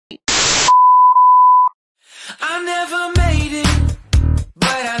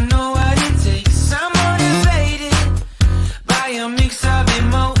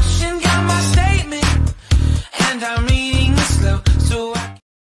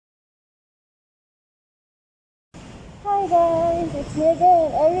Hi guys! It's me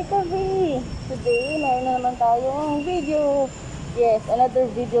again, Erica V. Today, mayroon na naman tayong video. Yes, another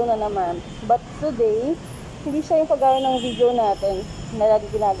video na naman. But today, hindi siya yung kagaya ng video natin na lagi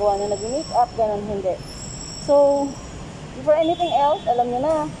ginagawa na nag-make-up, ganun hindi. So, before anything else, alam nyo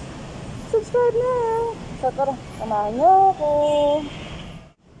na, subscribe na! So tara, samahan nyo ako!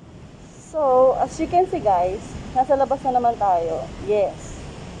 So, as you can see guys, nasa labas na naman tayo. Yes.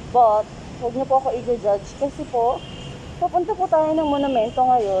 But, huwag niyo po ako i-judge kasi po, papunta po tayo ng monumento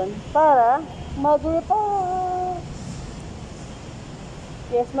ngayon para mag-repack.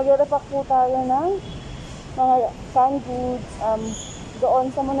 Yes, mag-repack po tayo ng mga canned goods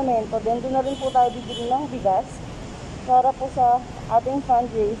doon sa monumento. Then, doon na rin po tayo bibili ng bigas para po sa ating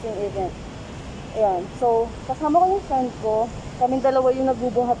fundraising event. Ayan. So, kasama ko yung friend ko. Kaming dalawa yung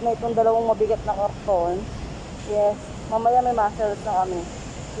nagbubuhat na itong dalawang mabigat na karton. Yes. Mamaya may muscles na kami.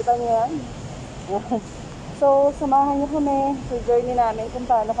 Kita niyo yan? So, samahan niyo kami sa journey namin kung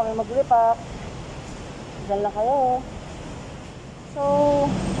paano kami mag-repack. Diyan lang kayo. So,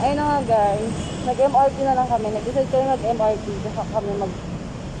 ayun na nga guys. Nag-MRT na lang kami. Nag-decide kayo mag-MRT. Kasi kami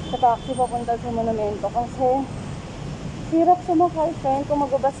sa-taxi papunta sa monumento. Kasi, hirap sumakay friend. Kung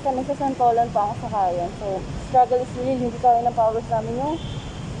magbabas kami sa Santolan pa ang sakayan. So, struggle is real. Hindi tayo ng powers namin yung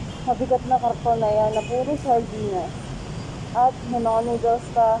mabigat na karton na yan na puro sardinas. At may mga noodles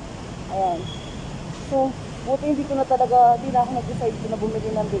pa. Ayan. So, buti hindi na ako nag-decide na bumili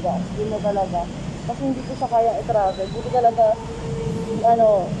ng bigas. Hindi na talaga. Kasi hindi ko siya kayang i-travel. Buti talaga,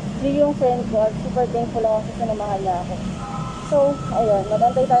 free yung friend ko at super thankful ako kasi sinamahan niya ako. So, ayan.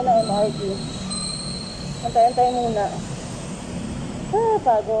 Magantay tayo ng MRT. Antay-antay muna.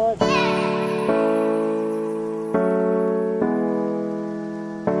 Pagod.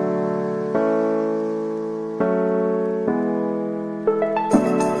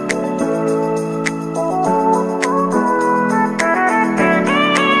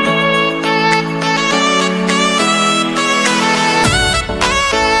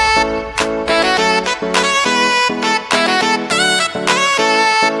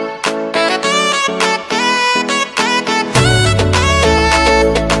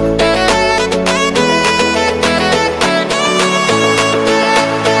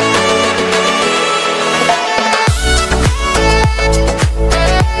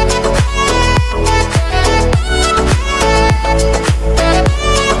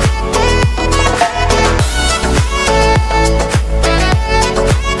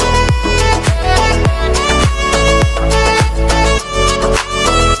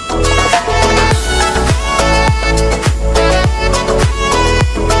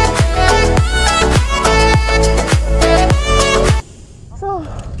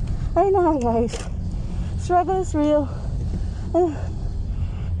 Guys, struggle is real.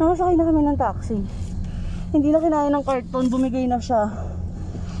 Nakasakay na kami ng taxi. Hindi na kinaya ng karton, bumigay na siya.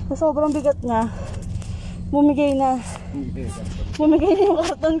 Sobrang bigat na. Bumigay na yung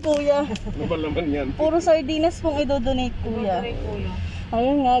karton, kuya. Ano ba naman yan? Puro sardinas pong i-donate, kuya.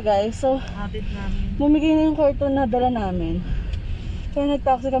 Ayun nga guys, so bumigay na yung karton na dala namin. Kaya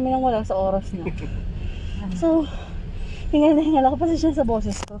nag-taxi kami ng wala sa oras na. So, hingal ako pa siya sa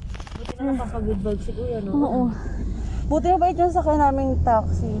boses ko. Buti na nakapag-good vibes si kuya, no? Oo. Buti na ba ito sa kaya naming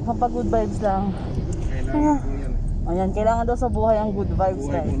taxi? Kapag good vibes lang. Kailangan po yan. Ayan, kailangan daw sa buhay ang good vibes,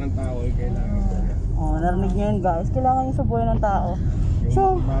 Buhay guys. po ng tao, kailangan po yan. Narinig nyo yun guys. Kailangan yun sa buhay ng tao.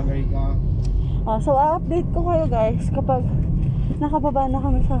 Yung bagay ka. So update ko kayo guys kapag nakababa na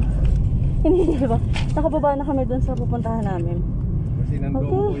kami sa hindi ba? Nakababa na kami dun sa pupuntahan namin. Kasi nandoon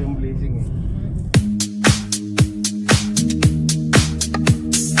po yung blessing eh.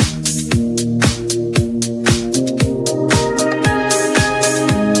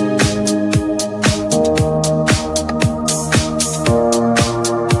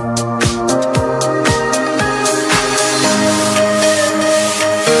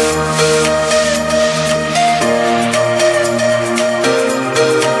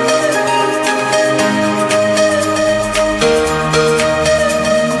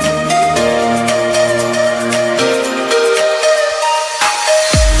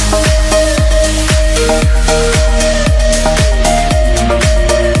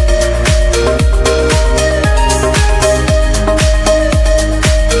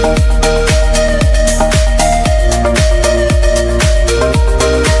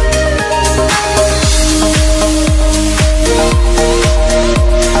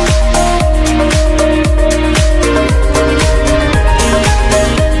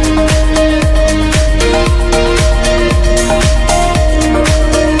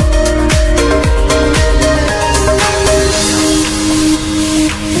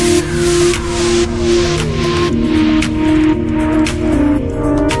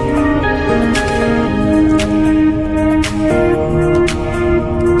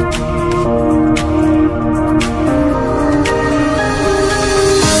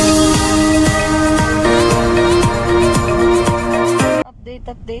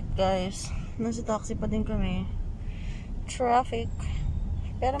 update guys. Nasa taxi pa din kami. Traffic.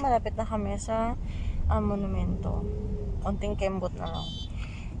 Pero malapit na kami sa monumento. Konting kembot na lang.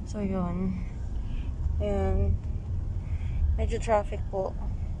 So yun. Ayan. Medyo traffic po.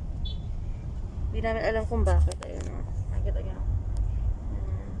 Hindi namin alam kung bakit. Ayun o. Nakikita nyo.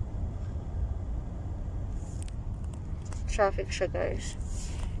 Traffic siya guys.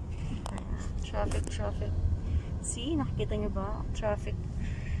 Ayan. Traffic. See? Nakikita nyo ba? Traffic.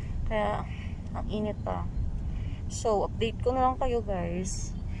 Kaya, ang init pa. So, update ko na lang kayo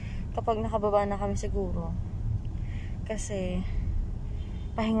guys. Kapag nakababa na kami siguro. Kasi,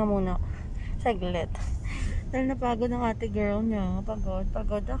 pahinga muna. Saglit. Dahil napagod ang ate girl niya.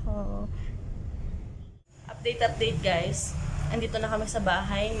 Pagod ako. Update guys. Andito na kami sa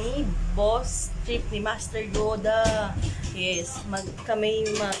bahay ni Boss Chief, ni Master Yoda. Yes,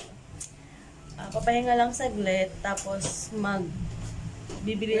 papahinga lang saglit, tapos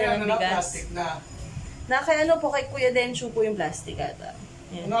bibili na ng bigas. Plastic na. Kay ano po, kay Kuya Denshu po yung plastic ata.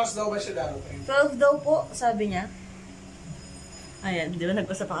 Yan. Unas daw ba siya darating? 12 daw po, sabi niya. Ayan, di ba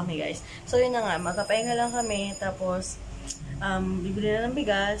nag-usap pa kami guys. So yun na nga, magpapahinga lang kami, tapos bibili na ng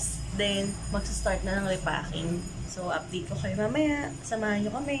bigas, then magsa-start na ng repacking. So update ko kayo mamaya, samahan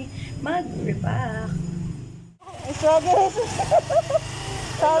nyo kami mag-repack. Hello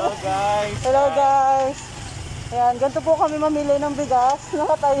guys! Hello guys! Ayan, ganito po kami mamili ng bigas.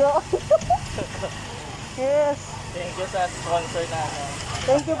 Nakatayo. Yes. Thank you sa sponsor namin.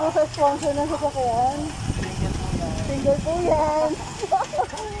 Thank you po sa sponsor ng sasakyan. Single po yan.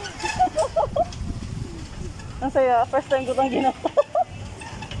 Ang saya. First time ko itong ginawa.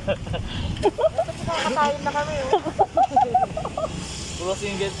 Nakakain na kami. Puro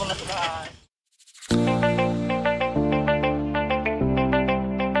single po na sa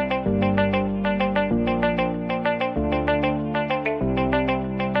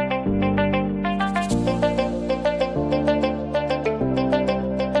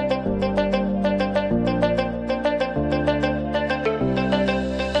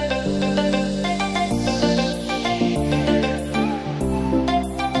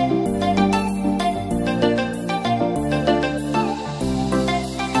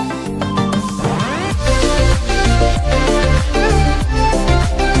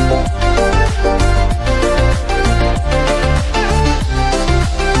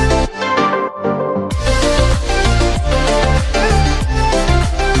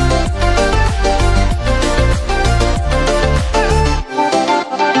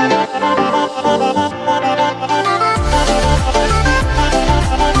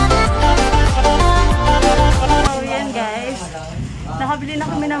Nakabili na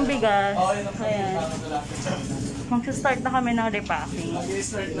kami ng bigas. Ayan. Mag-start na kami ng repacking.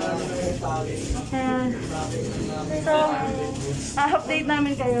 Ayan. So, update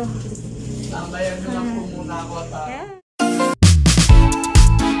namin kayo. Tambayan nyo lang po muna ako at Ayan.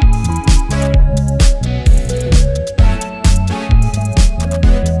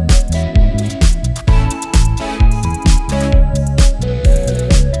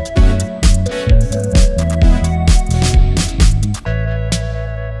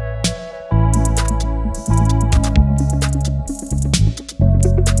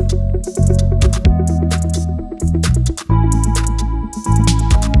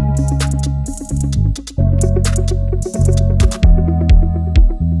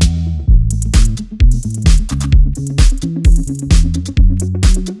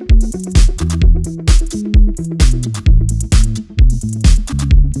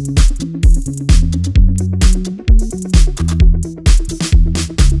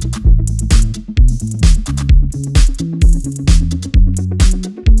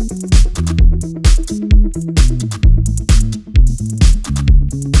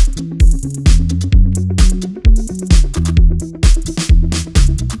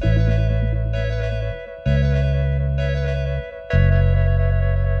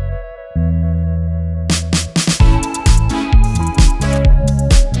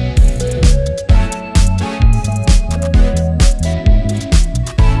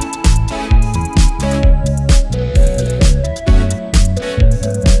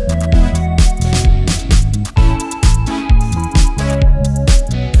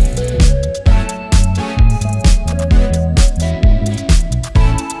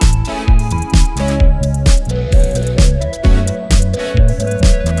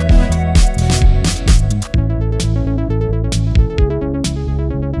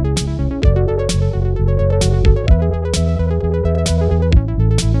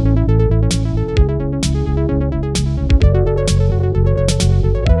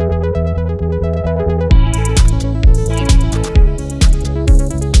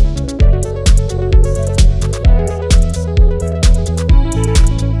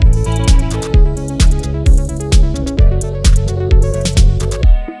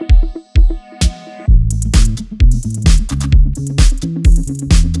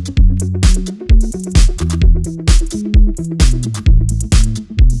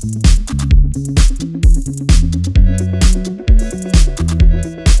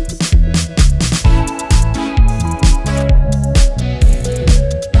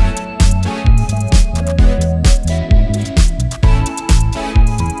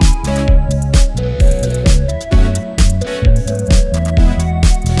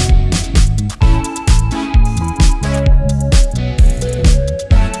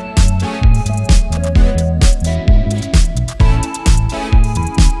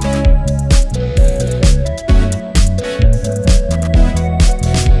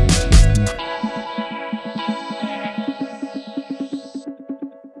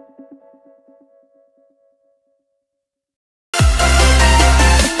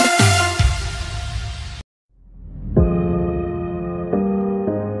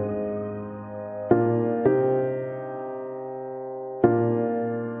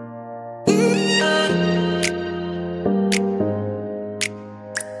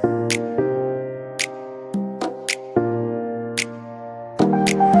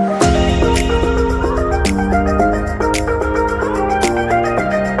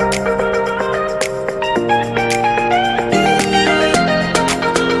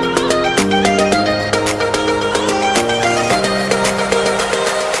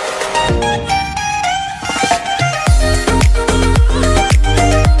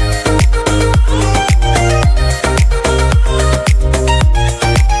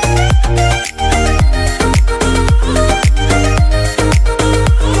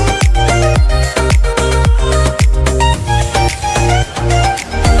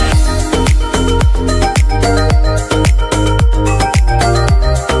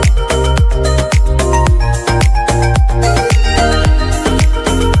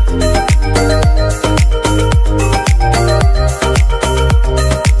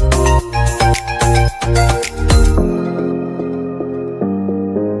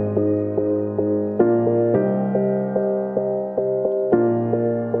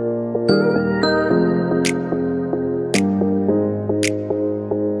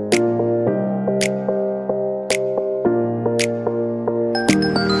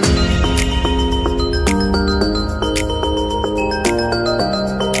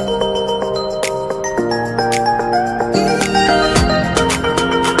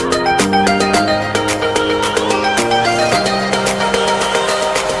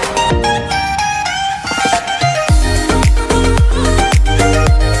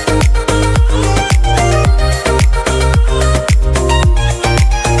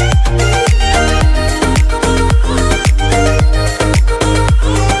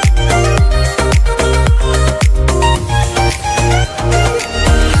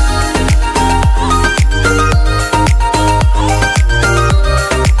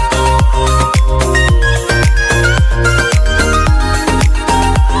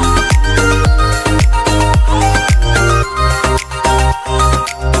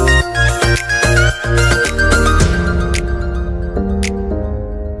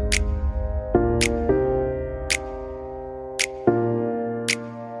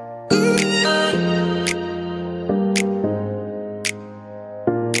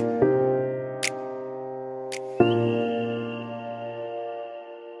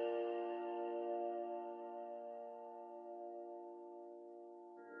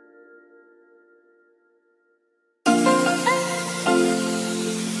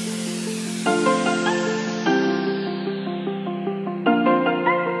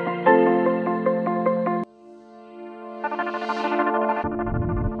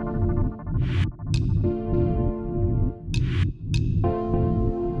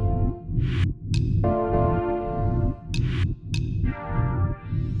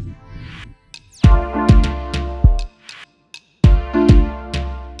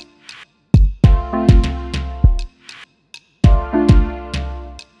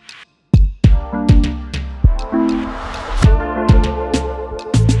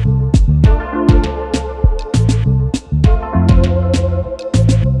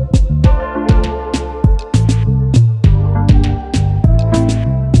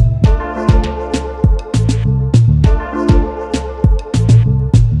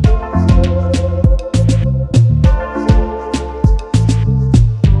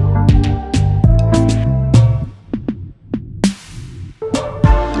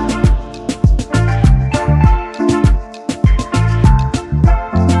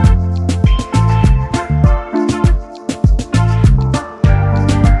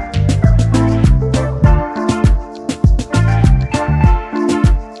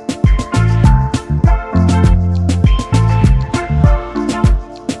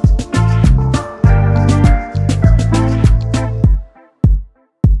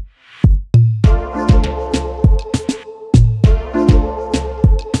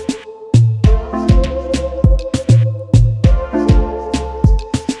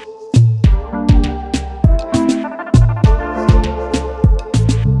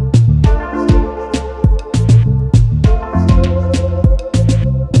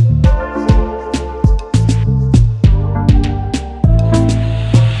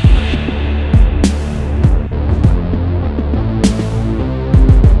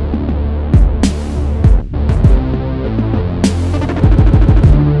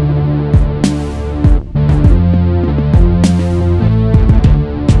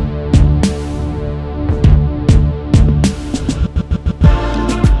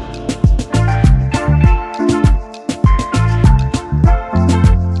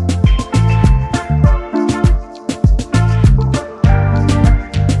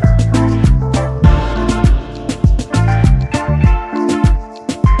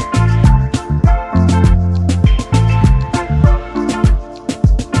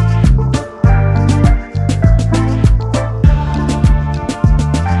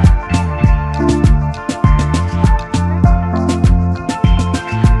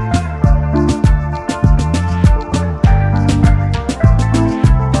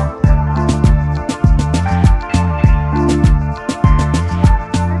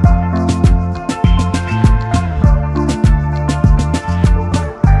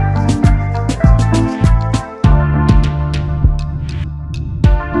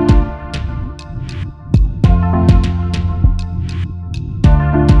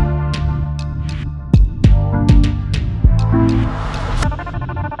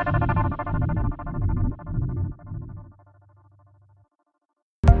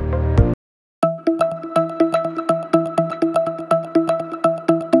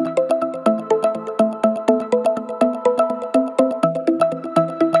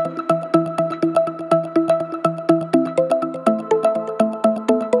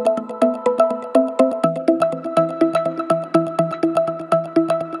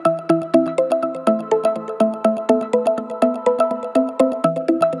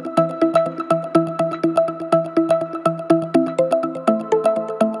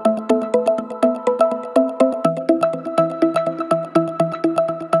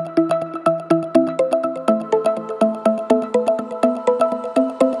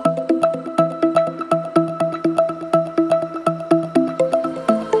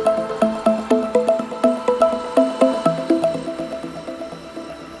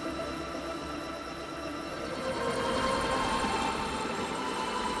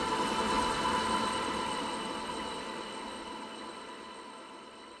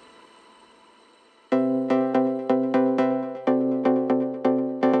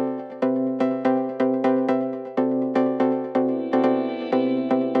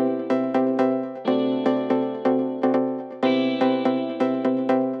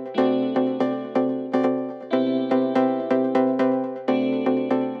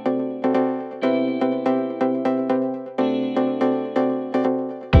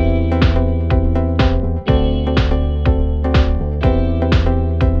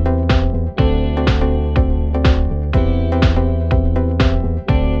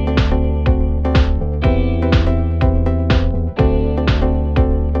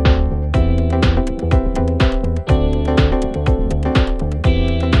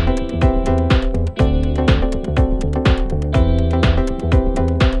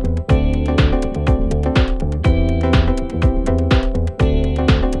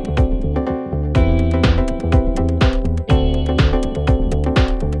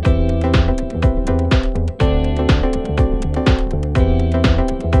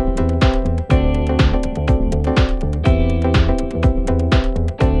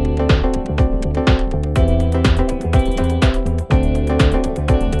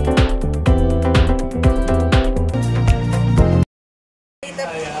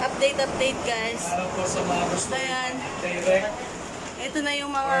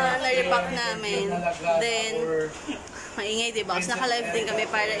 namin. Then, maingay, diba? Kasi naka-live din kami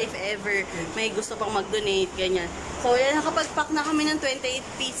para if ever may gusto pang mag-donate, ganyan. So, yan, nakapag-pack na kami ng 28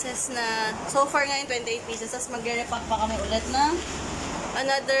 pieces na, so far ngayon 28 pieces, tapos mag-repack pa kami ulit ng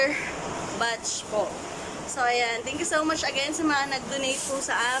another batch po. So, ayan. Thank you so much again sa mga nag-donate po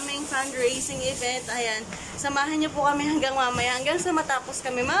sa aming fundraising event. Ayan. Samahan niyo po kami hanggang mamaya. Hanggang sa matapos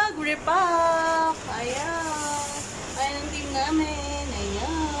kami mag-repack. Ayan. Ayan ang team namin.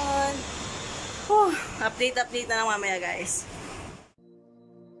 Ayan. Update na lang mamaya, guys.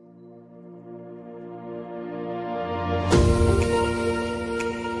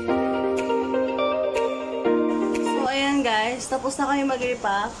 So, ayan guys. Tapos na kami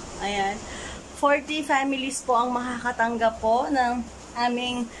mag-repack. Ayan. 40 families po ang makakatanggap po ng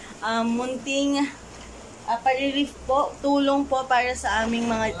aming munting pa-relief po, tulong po para sa aming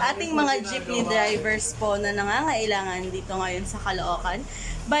ating mga jeepney drivers po na nangangailangan dito ngayon sa Caloocan.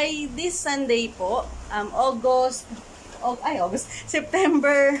 By this Sunday po,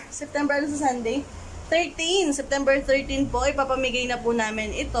 September ano sa Sunday? 13, September 13 po, ipapamigay na po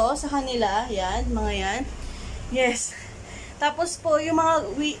namin ito sa kanila. Yan, mga yan. Yes. Tapos po,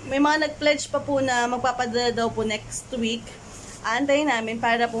 may mga nag-pledge pa po na magpapadala daw po next week. Aantayin namin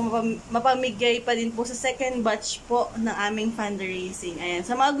para po mapamigay pa din po sa second batch po ng aming fundraising. Ayan.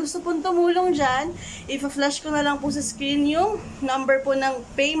 Sa mga gusto pong tumulong dyan, ipa-flash ko na lang po sa screen yung number po ng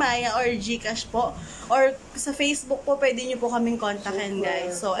Paymaya or Gcash po. Or sa Facebook po, pwede nyo po kaming kontakin,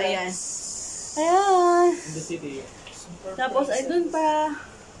 guys. So, ayan. Ayan. In the city. Tapos, ay dun pa.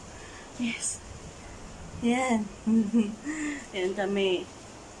 Yes. Yan. Yan kami.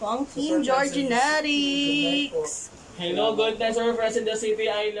 Po ang Team Georginatics. Hello, goodness, our friends in the city,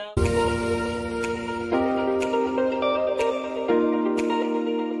 I love.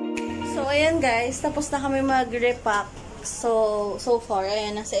 So, ayan guys. Tapos na kami mag-repack. So far,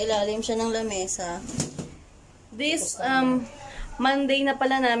 ayan. Nasa ilalim siya ng lamesa. This, Monday na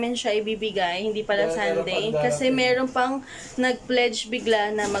pala namin siya ibibigay, hindi pala Sunday. Kasi meron pang nag-pledge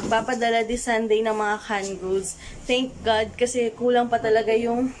bigla na magpapadala this Sunday ng mga canned goods. Thank God, kasi kulang pa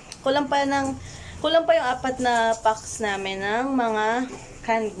yung 4 na packs namin ng mga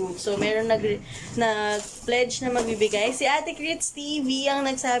canned goods. So, meron nag-pledge na magbibigay. Si Ate Crits TV ang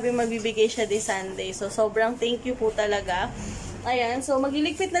nagsabi magbibigay siya this Sunday. So, sobrang thank you po talaga. Ayan, so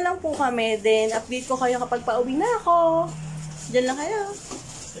magliligpit na lang po kami. Then, update ko kayo kapag pauwi na ako. Diyan lang kayo.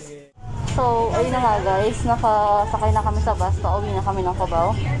 So, ayun na nga guys, nakasakay na kami sa bus, pauwi na kami ng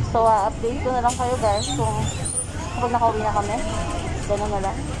Cubao. So, update ko na lang kayo guys kung kapag nakauwi na kami. Ganun na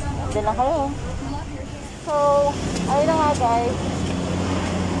lang. Diyan lang kayo. So, ayun na nga guys.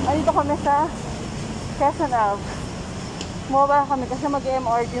 Andito kami sa Quezon Ave. Bumaba kami kasi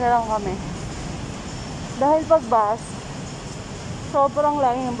mag-MRT na lang kami. Dahil pag bus, sobrang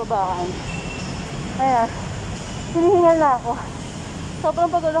layo ng babaan. Ayan. Hinihingal na ako.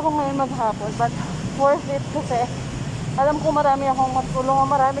 Sobrang pagod ako ngayon maghapon, but worth it kasi alam ko marami akong matutulungan,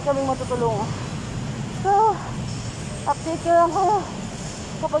 marami kaming matutulungan. So, update ko lang kayo.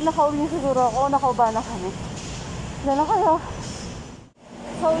 Kapag nakauwi siguro ako, nakauba na kami. Diyan na kayo.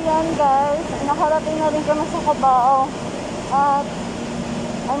 So, yan guys. Nakarating na rin kami sa Cubao. At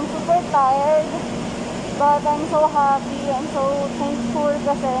I'm super tired. But I'm so happy. I'm so thankful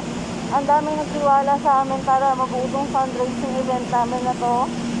kasi ang daming nagtiwala sa amin para mabuo itong fundraising event namin na to.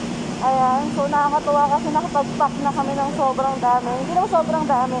 Ayan. So, nakakatuwa kasi nakapag-pack na kami ng sobrang dami. Hindi naman sobrang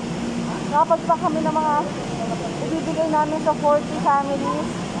dami. Nakapag-pack kami ng mga ibibigay namin sa 40 families.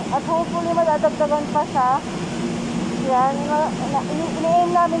 At hopefully, madadagdagan pa siya. Yan.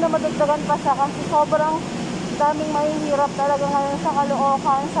 Ini-aim namin na madagdagan pa siya kasi sobrang daming mahihirap talaga ngayon sa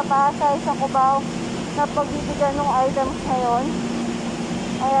Caloocan, sa Pasay, sa Cubao na pagbibigyan ng items ngayon.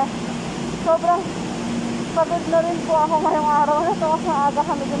 Ayan. Sobrang pagod na rin po ako ngayong araw na ito kasi aga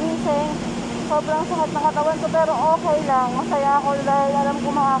kami gumising. Sobrang sakit ng katawan ko pero okay lang. Masaya ako dahil alam ko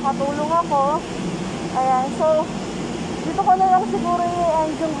makakatulong ako. Ayan. So, dito ko na lang siguro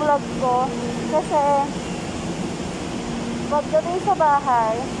i-end yung vlog ko kasi pagdating sa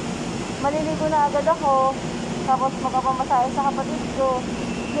bahay, maliligo na agad ako. Tapos magpapamasahe sa kapatid ko.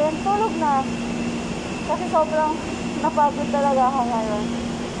 Then, tulog na. Kasi sobrang napagod talaga ako ngayon.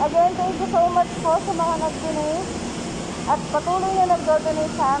 Again, thank you so much po sa mga nag-donate at patuloy na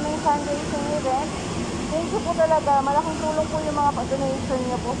nag-donate sa aming fundraising event. Thank you po talaga. Malaking tulong po yung mga donation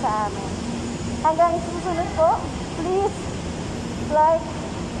niyo po sa amin. Hanggang susunod po, please like,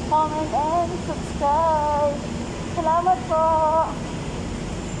 comment, and subscribe. Salamat po!